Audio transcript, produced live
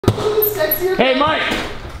Hey, Mike.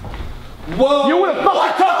 Whoa. You wanna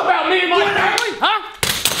fucking talk about me and my family? Huh?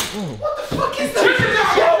 What the fuck is that?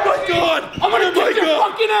 Oh my god! I'm gonna kick your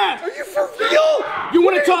fucking ass! Are you for real? You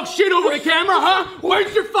wanna talk shit over the camera, huh?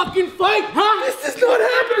 Where's your fucking fight, huh? This is not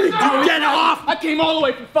happening! Dude, get off! I came all the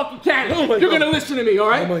way from fucking Canada. Oh my You're god. gonna listen to me,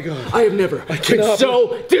 alright? Oh my god. I have never been cannot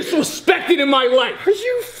so disrespected in my life. Are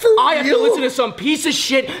you for real? I have to listen to some piece of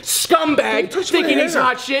shit scumbag thinking he's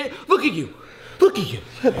hot shit. Look at you. Look at you.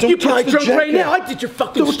 You probably drunk right now. I did your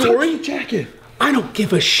fucking story. Touch the jacket. I don't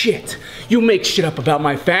give a shit. You make shit up about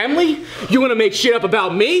my family? You wanna make shit up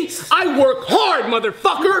about me? I work hard,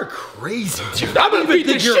 motherfucker! You're crazy, dude. I'm gonna beat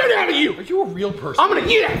the shit out of you! Are you a real person? I'm gonna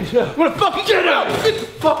I'm gonna fucking get out! Get the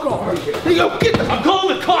fuck off! Here you go, get the I'm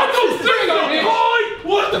calling the cops!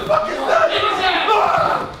 What the fuck is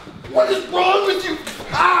that? What is wrong with you?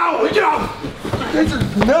 Ow! Get off! You guys are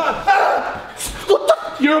nuts! What the?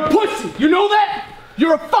 You're a pussy! You know that?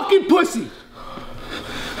 You're a fucking pussy!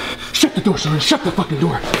 Shut the door, son. Shut the fucking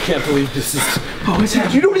door. I can't believe this is... Oh, it's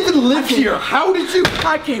happening. You don't even live here. How did you...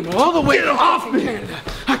 I came all the way Get off me! Canada.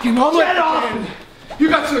 I came all the way from Canada. You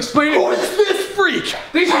got to explain it. Who is this freak?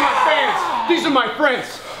 These are my fans. These are my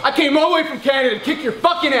friends. I came all the way from Canada to kick your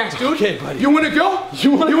fucking ass, dude. Okay, buddy. You wanna go?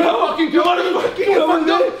 You wanna go? Fucking go? You wanna fucking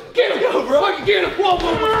go? Get him, Go, bro. Fucking get him. Whoa,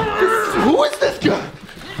 whoa, whoa. Who is this guy?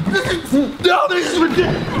 This is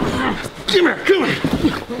ridiculous. Come here, come here.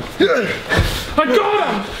 I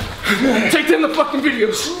got him. Take down the fucking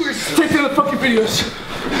videos. Take down the fucking videos.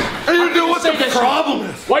 I don't know what the problem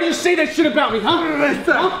is. Why do you say that shit about me, huh? What did I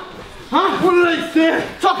say? Huh? What did I say?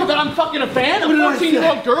 Talking about I'm fucking a fan? A What did I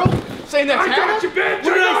 14-year-old girl? Saying that's I got you, bitch.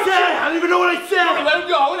 What did I say? I don't even know what I said. Let him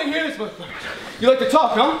go. I want to hear this motherfucker. You like to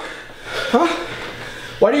talk, huh? Huh?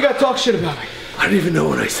 Why do you got to talk shit about me? I don't even know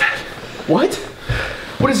what I said. What?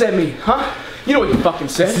 What does that mean, huh? You know what you fucking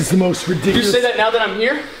said. This is the most ridiculous. You say that now that I'm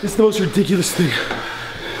here? This is the most ridiculous thing.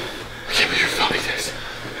 I can't believe you're filming this.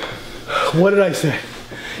 What did I say?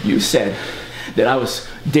 You said that I was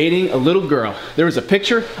dating a little girl. There was a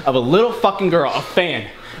picture of a little fucking girl, a fan.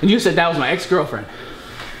 And you said that was my ex-girlfriend.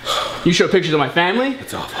 You showed pictures of my family.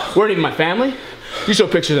 That's awful. Weren't even my family. You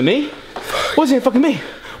showed pictures of me. Wasn't even fucking me.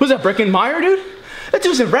 Was that Breckenmeyer, dude? That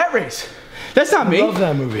dude's in Rat Race. That's not me. I love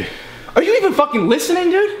that movie. Are you even fucking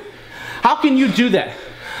listening, dude? How can you do that?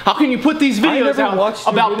 How can you put these videos out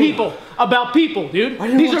about people? About people, dude.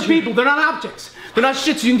 These are people. They're not objects. They're not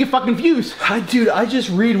shit so you can get fucking views. Dude, I just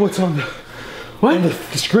read what's on the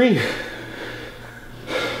screen.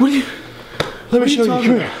 What are you? Let me show you. Come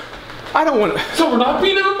here. I don't want to. So we're not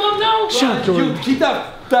being in a month now? Shut up, Jordan. Keep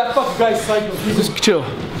that fucking guy's psycho. Just chill.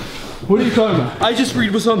 What are you talking about? I just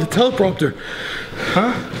read what's on the teleprompter.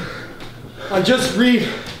 Huh? I just read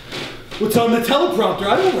what's on the teleprompter.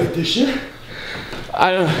 I don't write this shit.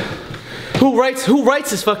 I don't. Who writes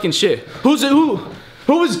this fucking shit? Who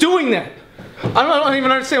is doing that? I don't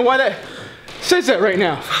even understand why that says that right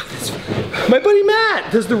now. Fuck this. My buddy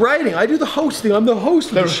Matt does the writing. I do the hosting. I'm the host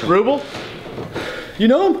of the show. Ruble? You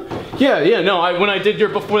know him? Yeah, no, when I did your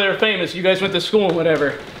Before They Were Famous, you guys went to school and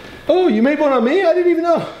whatever. Oh, you made one on me? I didn't even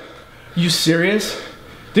know. You serious?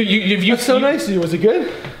 Dude, That's so nice of you. Was it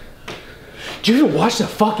good? Do you even watch the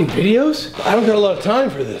fucking videos? I don't got a lot of time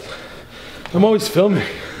for this. I'm always filming.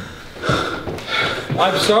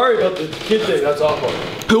 I'm sorry about the kid thing. That's awful.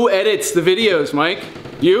 Who edits the videos, Mike?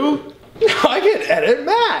 You? I can edit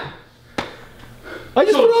Matt. I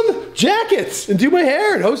just put on the jackets and do my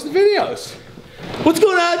hair and host the videos. What's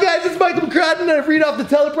going on, guys? It's Michael McCrudden and I read off the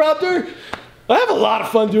teleprompter. I have a lot of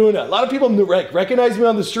fun doing that. A lot of people recognize me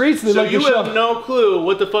on the streets. And so you have no clue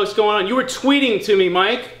what the fuck's going on. You were tweeting to me,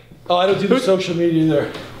 Mike. Oh, I don't do the social media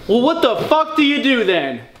there. Well, what the fuck do you do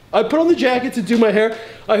then? I put on the jackets and do my hair.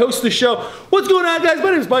 I host the show. What's going on, guys?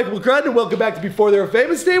 My name is Michael McCrudden and welcome back to Before They Were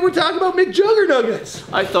Famous. Today we're talking about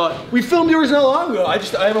McJuggerNuggets. I thought we filmed yours not long ago.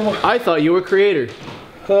 I thought you were creator.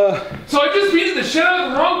 So I just beat the shit out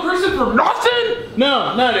of the wrong person for nothing?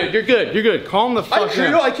 No, dude, you're good. You're good. Calm the fuck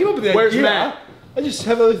down. I came up with the Where's idea. Matt? I just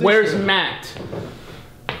have other things. Where's Matt?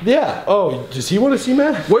 Yeah. Oh, does he want to see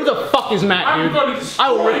Matt? Where the fuck is Matt, dude?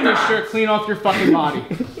 I will rip this shirt clean off your fucking body.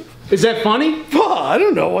 Is that funny? Oh, I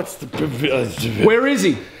don't know. What's the... Where is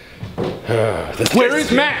he? Where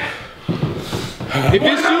is Matt? If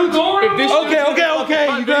this dude's...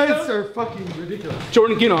 Okay. You guys are fucking ridiculous.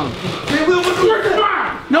 Jordan, get on him.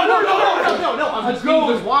 No. I'm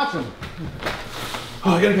just watch him.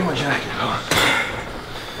 Oh, I gotta get my jacket.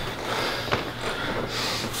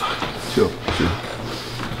 Chill.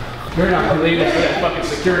 You're not related to that fucking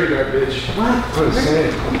security guard, bitch. What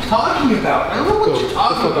are you talking about? I don't know what you're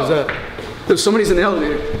talking about. What the fuck is that? Somebody's in the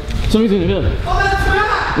elevator. Somebody's in the elevator. Oh, that's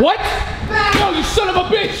Matt! What? Matt! No, you son of a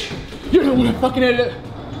bitch! You're the one that fucking edited it.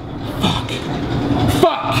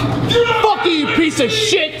 Fuck. Fuck you, you piece of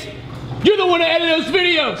shit. You're the one that edited those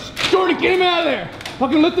videos. Jordan, get him out of there.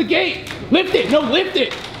 Fucking lift the gate. Lift it. No, lift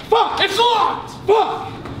it. Fuck. It's locked.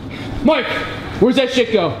 Fuck. Mike, where's that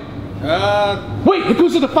shit go? Wait, it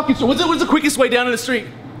goes to the fucking store. What's the quickest way down to the street?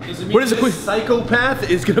 Where does the psychopath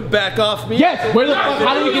is gonna back off me? Yes. Where the fuck?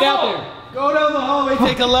 How do we get out there? Go down the hallway,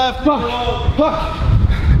 take a left. Fuck. Fuck.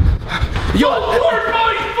 Yo. Full forward,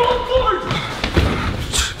 Mike! Full forward!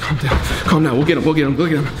 Calm down. Calm down. We'll get him. We'll get him. We'll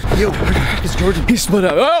get him. Yo, where the fuck is Jordan? He split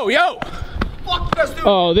up. Oh, yo. Fuck this dude.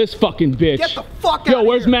 Oh, this fucking bitch. Get the fuck out Yo, of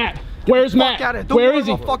where's here. Matt? Where's Matt? Where is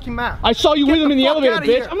he? Fucking Matt. I saw you with him in the elevator,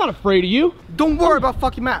 bitch. I'm not afraid of you. Don't worry about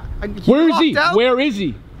fucking Matt. Where is he? Where is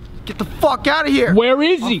he? Get the fuck out of here. Where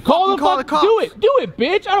is he? Call the cops. Do it. Do it,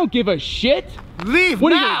 bitch. I don't give a shit. Leave what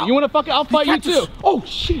now. Are you gonna do? You wanna fucking? I'll fight you too. Oh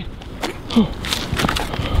shit. Oh.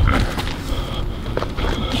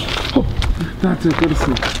 That's it. Go to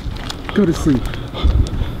sleep. Go to sleep.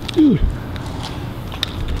 Dude.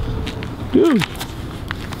 Dude.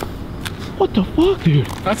 What the fuck, dude?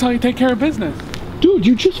 That's how you take care of business. Dude,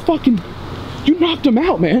 you just fucking, you knocked him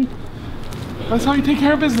out, man. That's how you take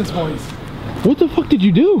care of business, boys. What the fuck did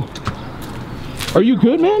you do? Are you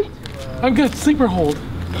good, man? I'm good. Sleeper hold.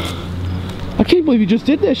 I can't believe you just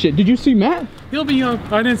did that shit. Did you see Matt? He'll be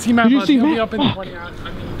up. I didn't see Matt. Did you see He'll Matt? be up in 20 hours.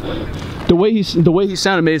 I mean, 20 minutes. The way he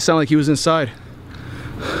sounded made it sound like he was inside.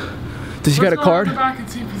 Does he got a card? Go back and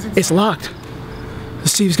see if he's inside. It's locked.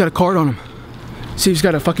 Let's see if he's got a card on him. See if he's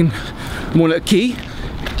got a fucking, want a key?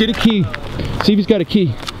 Get a key. See if he's got a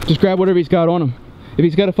key. Just grab whatever he's got on him. If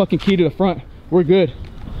he's got a fucking key to the front, we're good.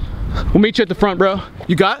 We'll meet you at the front, bro.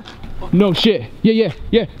 You got? No shit. Yeah.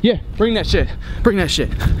 Bring that shit. Bring that shit.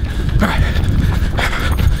 All right.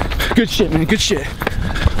 Good shit, man. Good shit.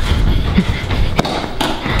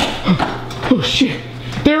 Oh shit.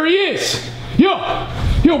 There he is. Yo,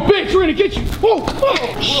 bitch, we're gonna get you. Oh,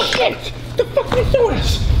 fuck, shit. What the fuck are you doing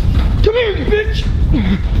this? Come here, you bitch.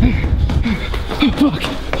 Oh, fuck.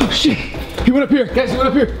 Oh, shit. He went up here. Guys, he went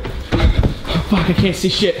up here. Oh, fuck, I can't see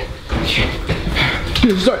shit.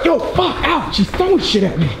 Dude, sorry. Yo, fuck, ouch. He's throwing shit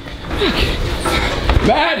at me. Fuck.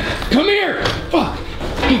 Bad, come here. Fuck.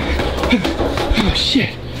 Oh,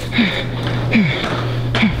 shit.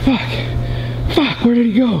 Fuck. Fuck, where did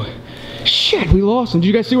he go? Shit, we lost him. Did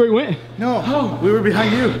you guys see where he went? No, we were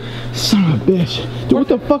behind you. Son of a bitch. Dude, what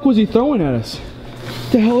the fuck was he throwing at us?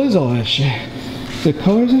 What the hell is all that shit? The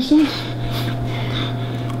colors and stuff?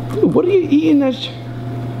 Dude, what are you eating that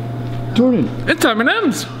Jordan? It's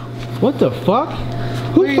M&M's. What the fuck?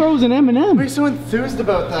 Who throws an M&M? Why are you so enthused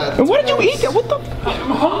about that? And why did you eat that? What the fuck?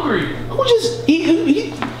 I'm hungry. Who just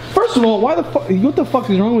eat? First of all, why the fuck? What the fuck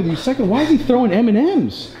is wrong with you? Second, why is he throwing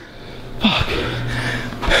M&Ms? Fuck.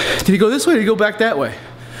 Did he go this way or did he go back that way?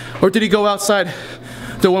 Or did he go outside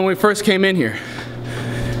the one we first came in here?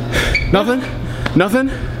 Nothing? Nothing?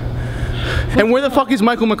 And where the fuck is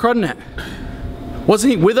Michael McCrudden at?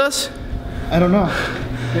 Wasn't he with us? I don't know.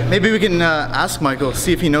 Maybe we can ask Michael,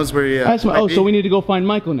 see if he knows where he is. Oh, so we need to go find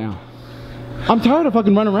Michael now. I'm tired of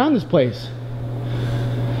fucking running around this place.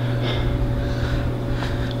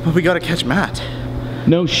 But we gotta catch Matt.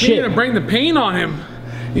 No You're shit. gonna bring the pain on him.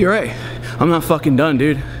 You're right. I'm not fucking done,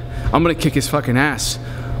 dude. I'm gonna kick his fucking ass.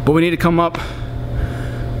 But we need to come up.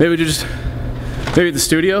 Maybe maybe at the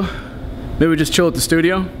studio. Maybe we just chill at the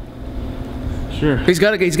studio. Sure. He's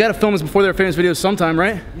gotta film us before their famous videos sometime,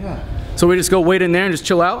 right? Yeah. So we just go wait in there and just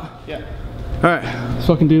chill out? Yeah. All right, let's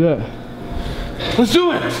fucking do that. Let's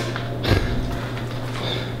do it.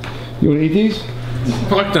 You wanna eat these?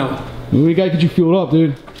 Fuck no. We gotta get you fueled up,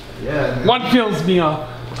 dude. Yeah. One fills me up.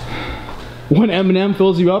 One M&M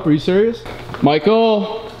fills you up, are you serious?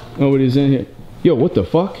 Michael! Nobody's in here. Yo, what the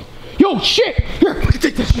fuck? Yo, shit! Here,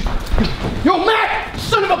 take this shit. Yo, Matt!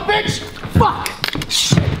 Son of a bitch! Fuck!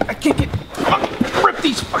 Shit, I can't get... Rip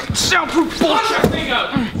these fucking soundproof bullshit!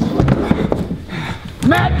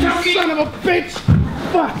 Matt, you son of a bitch!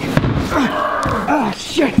 Fuck! Ah,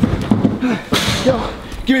 shit! Yo,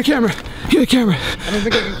 give me the camera. Give me the camera. I don't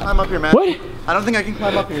think I can climb up here, man. What? I don't think I can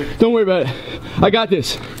climb up here. Don't worry about it. I got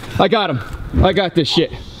this. I got him. I got this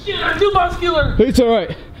shit. Yeah, I'm too muscular. It's all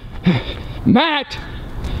right. Matt,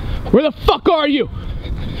 where the fuck are you?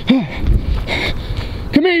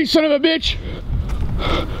 Come here, you son of a bitch.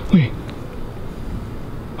 Wait.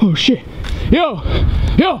 Oh shit. Yo,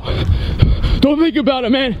 don't think about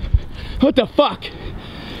it, man. What the fuck?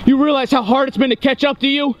 You realize how hard it's been to catch up to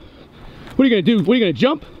you? What are you gonna do? What are you gonna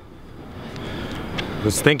jump? I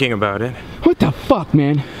was thinking about it. What the fuck,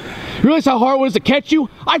 man? You realize how hard it was to catch you?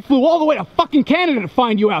 I flew all the way to fucking Canada to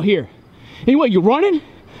find you out here. And what, you running?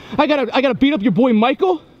 I gotta beat up your boy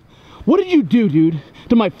Michael? What did you do, dude,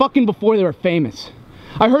 to my fucking before they were famous?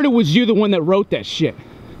 I heard it was you the one that wrote that shit.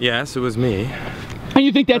 Yes, it was me. And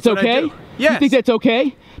you think that's what I okay? do. Yes. You think that's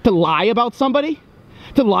okay? To lie about somebody?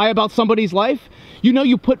 To lie about somebody's life? You know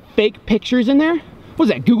you put fake pictures in there? What was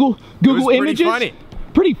that, Google Images? Funny.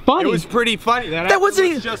 Pretty funny. It was pretty funny. That wasn't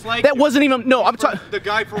even just like that wasn't even no, I'm talking the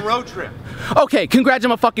guy from Road Trip. Okay,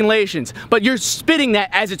 congratulations. But you're spitting that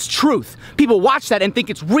as it's truth. People watch that and think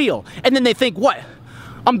it's real. And then they think, what?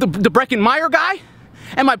 I'm the Breckenmeyer guy?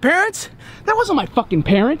 And my parents? That wasn't my fucking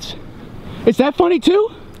parents. Is that funny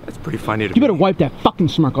too? That's pretty funny to me. You better wipe that fucking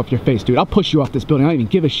smirk off your face, dude. I'll push you off this building. I don't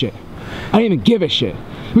even give a shit. I don't even give a shit.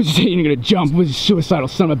 Who's saying you're gonna jump? Who's a suicidal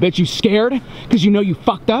son of a bitch? You scared? Because you know you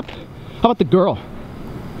fucked up? How about the girl?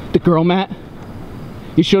 The girl, Matt?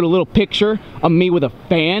 You showed a little picture of me with a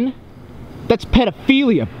fan? That's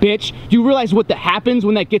pedophilia, bitch. You realize what that happens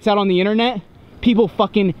when that gets out on the internet? People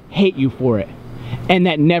fucking hate you for it. And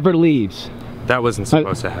that never leaves. That wasn't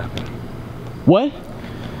supposed to happen. What?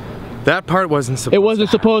 That part wasn't supposed to happen. It wasn't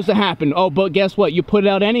supposed to happen. Oh, but guess what? You put it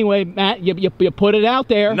out anyway, Matt. You put it out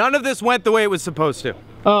there. None of this went the way it was supposed to.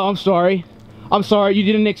 Oh, I'm sorry. I'm sorry. You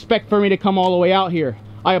didn't expect for me to come all the way out here.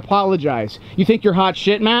 I apologize. You think you're hot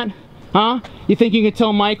shit, Matt? Huh? You think you can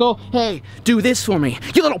tell Michael, hey, do this for me,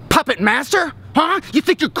 you little puppet master? Huh? You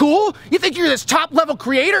think you're cool? You think you're this top level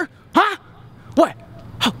creator? Huh? What?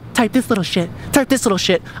 Oh, type this little shit. Type this little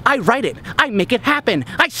shit. I write it. I make it happen.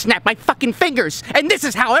 I snap my fucking fingers. And this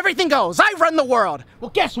is how everything goes. I run the world.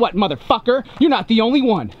 Well, guess what, motherfucker? You're not the only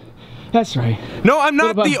one. That's right. No, I'm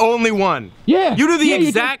not the only one. Yeah. You do the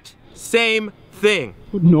exact same thing.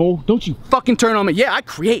 No, don't you fucking turn on me. Yeah, I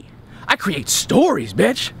create stories,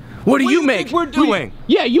 bitch. What do you make? Think we're doing?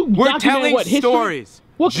 We're telling stories.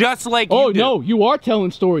 What? Just like you Oh, do. no, you are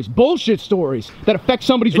telling stories. Bullshit stories that affect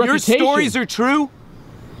somebody's And reputation. your stories are true?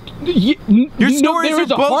 Your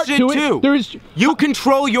stories are bullshit too. There is. You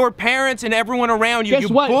control your parents and everyone around you. Guess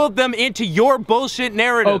You what? pulled them into your bullshit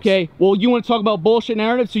narrative. Okay, well, you want to talk about bullshit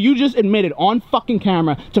narrative? So you just admitted on fucking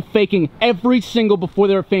camera to faking every single before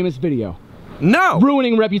they were famous video. No.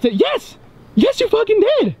 Ruining reputation. Yes! Yes, you fucking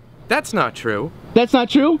did! That's not true. That's not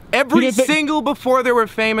true? Every single before they were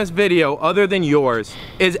famous video other than yours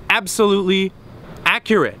is absolutely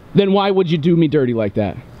accurate. Then why would you do me dirty like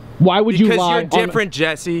that? Why would you lie? Because you're different,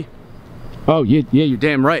 Jesse. Oh, yeah, you're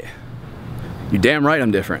damn right. You're damn right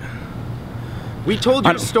I'm different. We told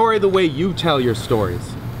your story the way you tell your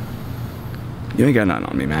stories. You ain't got nothing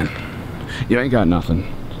on me, man. You ain't got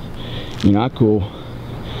nothing. You're not cool.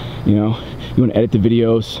 You know, you want to edit the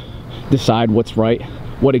videos, decide what's right,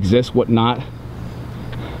 what exists, what not.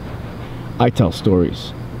 I tell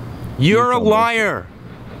stories. You're a liar.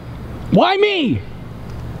 Why me?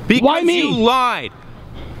 Because Why me? you lied.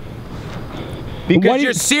 Because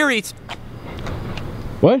you're serious.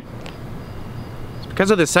 What? It's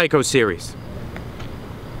because of the Psycho series.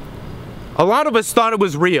 A lot of us thought it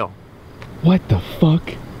was real. What the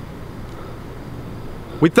fuck?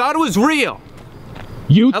 We thought it was real.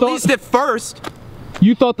 You At least at first.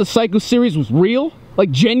 You thought the Psycho series was real? Like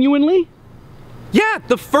genuinely? Yeah,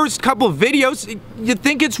 the first couple of videos, you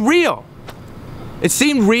think it's real. It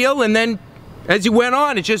seemed real, and then as you went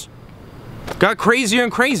on, it just got crazier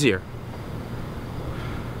and crazier.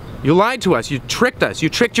 You lied to us, you tricked us, you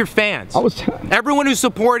tricked your fans. Everyone who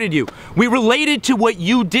supported you. We related to what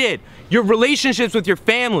you did, your relationships with your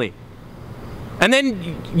family. And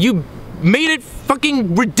then you made it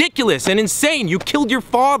fucking ridiculous and insane. You killed your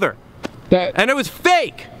father. And it was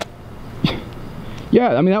fake.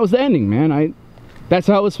 Yeah, I mean, that was the ending, man. That's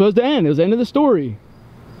how it was supposed to end. It was the end of the story.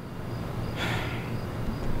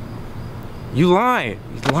 You lied.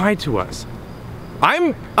 You lied to us.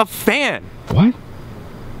 I'm a fan. What?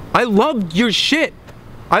 I loved your shit.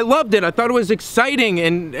 I loved it. I thought it was exciting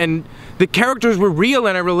and the characters were real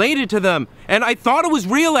and I related to them. And I thought it was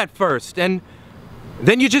real at first. And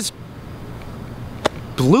then you just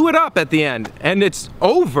blew it up at the end and it's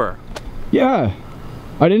over. Yeah.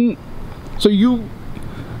 I didn't. So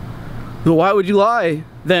why would you lie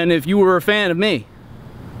then if you were a fan of me?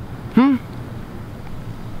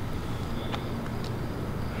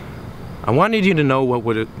 I wanted you to know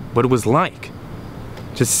what it was like.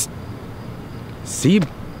 Just see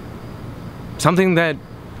something that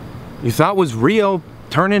you thought was real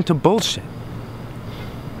turn into bullshit.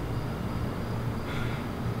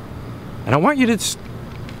 And I want you to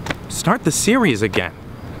start the series again.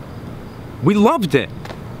 We loved it.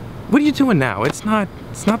 What are you doing now? It's not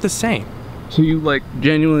the same. So you like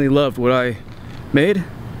genuinely loved what I made?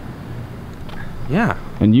 Yeah.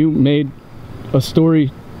 And you made a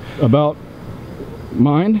story about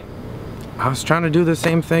mine? I was trying to do the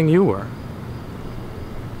same thing you were.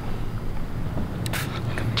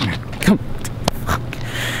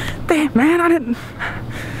 Man, I didn't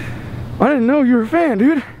know you were a fan,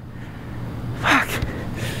 dude. Fuck.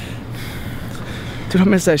 Dude, I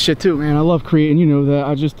miss that shit too, man. I love creating, you know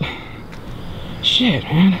that. Shit,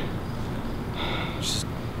 man. Just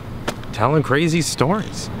telling crazy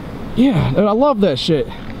stories. Yeah, I love that shit.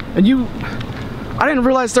 And I didn't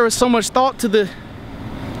realize there was so much thought to the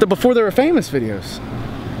before they were famous videos.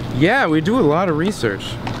 Yeah, we do a lot of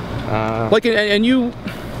research. Like, and you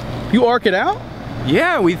arc it out?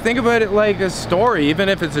 Yeah, we think about it like a story. Even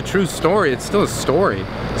if it's a true story, it's still a story.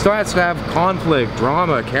 It still has to have conflict,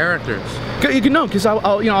 drama, characters. You know, because I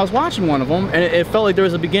was watching one of them, and it felt like there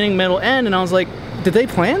was a beginning, middle, end, and I was like, did they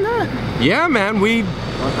plan that? Yeah, man. I'm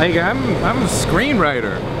a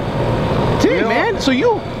screenwriter. Dude, man. So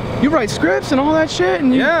you write scripts and all that shit,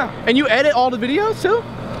 and and you edit all the videos too?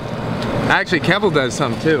 Actually, Kevel does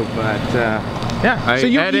some too, but yeah. I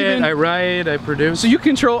edit, I write, I produce. So you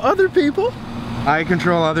control other people? I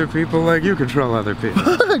control other people like you control other people.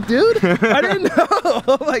 Fuck, dude. I didn't know.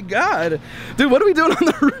 Oh my god. Dude, what are we doing on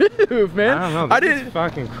the roof, man? I don't know. This is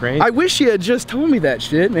fucking crazy. I wish you had just told me that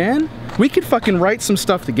shit, man. We could fucking write some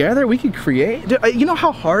stuff together. We could create. Dude, you know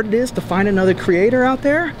how hard it is to find another creator out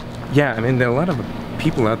there? Yeah, I mean, there are a lot of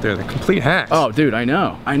people out there that are complete hacks. Oh, dude, I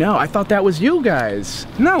know. I thought that was you guys.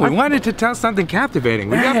 No, we wanted to tell something captivating.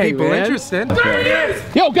 We got people interested. There he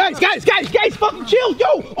is! Yo, guys, fucking chill.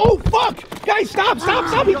 Yo, oh, fuck. Guys, stop.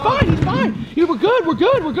 He's fine. We're good.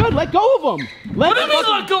 Let go of him. What do you mean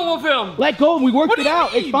let go of him? Let go of him. We worked it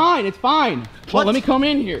out. mean? It's fine. Well, let me come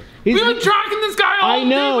in here. We've been tracking this guy all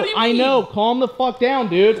day. I know. Calm the fuck down,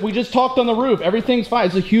 dude. We just talked on the roof. Everything's fine.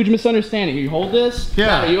 It's a huge misunderstanding. You hold this?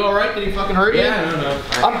 Yeah. Are you alright? Did he fucking hurt you? Yeah, no.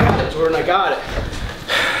 I got it, Jordan. I got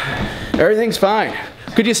it. Everything's fine.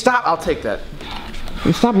 Could you stop? I'll take that.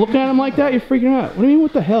 You stop looking at him like that? You're freaking out. What do you mean,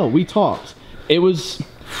 what the hell? We talked. It was...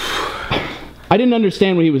 I didn't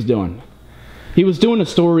understand what he was doing. He was doing a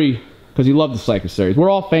story because he loved the Psycho series. We're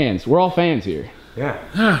all fans. We're all fans here.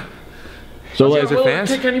 Yeah. So You like, guys are fans?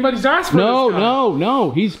 Kick anybody's ass for this guy.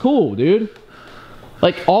 no. He's cool, dude.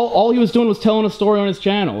 Like all he was doing was telling a story on his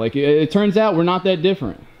channel. Like it turns out we're not that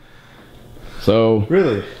different. So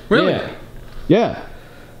Really? Yeah.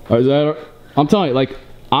 I'm telling you, like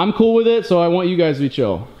I'm cool with it, so I want you guys to be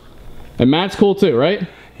chill. And Matt's cool too, right?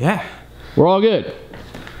 Yeah. We're all good.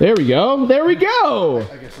 There we go.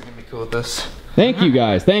 I guess I can be cool with this. Thank you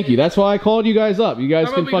guys. Thank you. That's why I called you guys up. You guys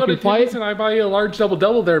How can about we go fucking to fight. Timmy's and I buy you a large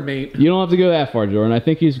double there, mate. You don't have to go that far, Jordan. I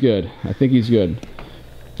think he's good.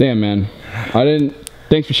 Damn, man.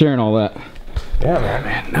 Thanks for sharing all that. Yeah, man.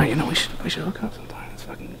 Man, no, you know, we should hook up sometime. Let's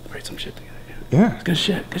fucking write some shit together. Yeah. It's good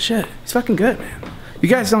shit. He's fucking good, man. You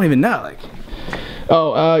guys don't even know, like.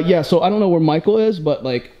 Oh, yeah, so I don't know where Michael is, but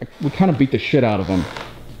like, we kind of beat the shit out of him.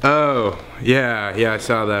 Oh, yeah, I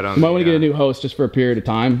saw that on. You might want to get a new host just for a period of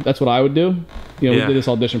time. That's what I would do. You know, we did this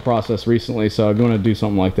audition process recently, so if you want to do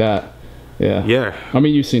something like that, yeah. Yeah. I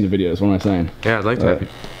mean, you've seen the videos. What am I saying? Yeah, I'd like to. Have you.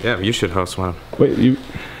 Yeah, you should host one. Wait, you?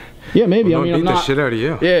 Yeah, maybe. Well, I mean, I'm beat not. the shit out of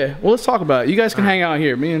you. Yeah. Well, let's talk about it. You guys can hang out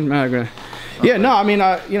here. Me and Matt are gonna. Yeah. No, I mean,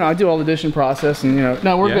 I do all the audition process, and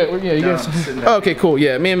no, we're good. You guys. Oh, okay, cool.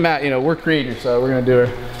 Yeah, me and Matt, we're creators, so we're gonna do it.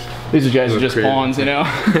 These guys are just pawns,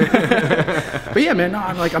 But yeah, man, no,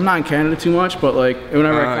 I'm not in Canada too much, but like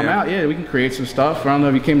whenever I come out, we can create some stuff. I don't know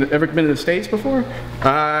if you ever been to the States before?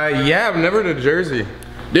 Yeah, I've never to Jersey.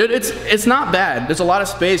 Dude, it's not bad. There's a lot of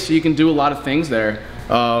space, so you can do a lot of things there.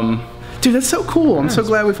 Dude, that's so cool. I'm so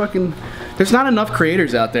glad there's not enough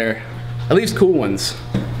creators out there. At least cool ones.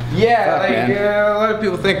 Yeah, a lot of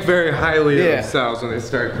people think very highly of themselves when they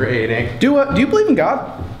start creating. Do you believe in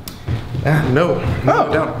God? No,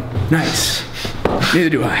 I don't. Nice. Neither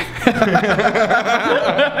do I.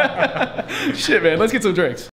 Shit, man. Let's get some drinks.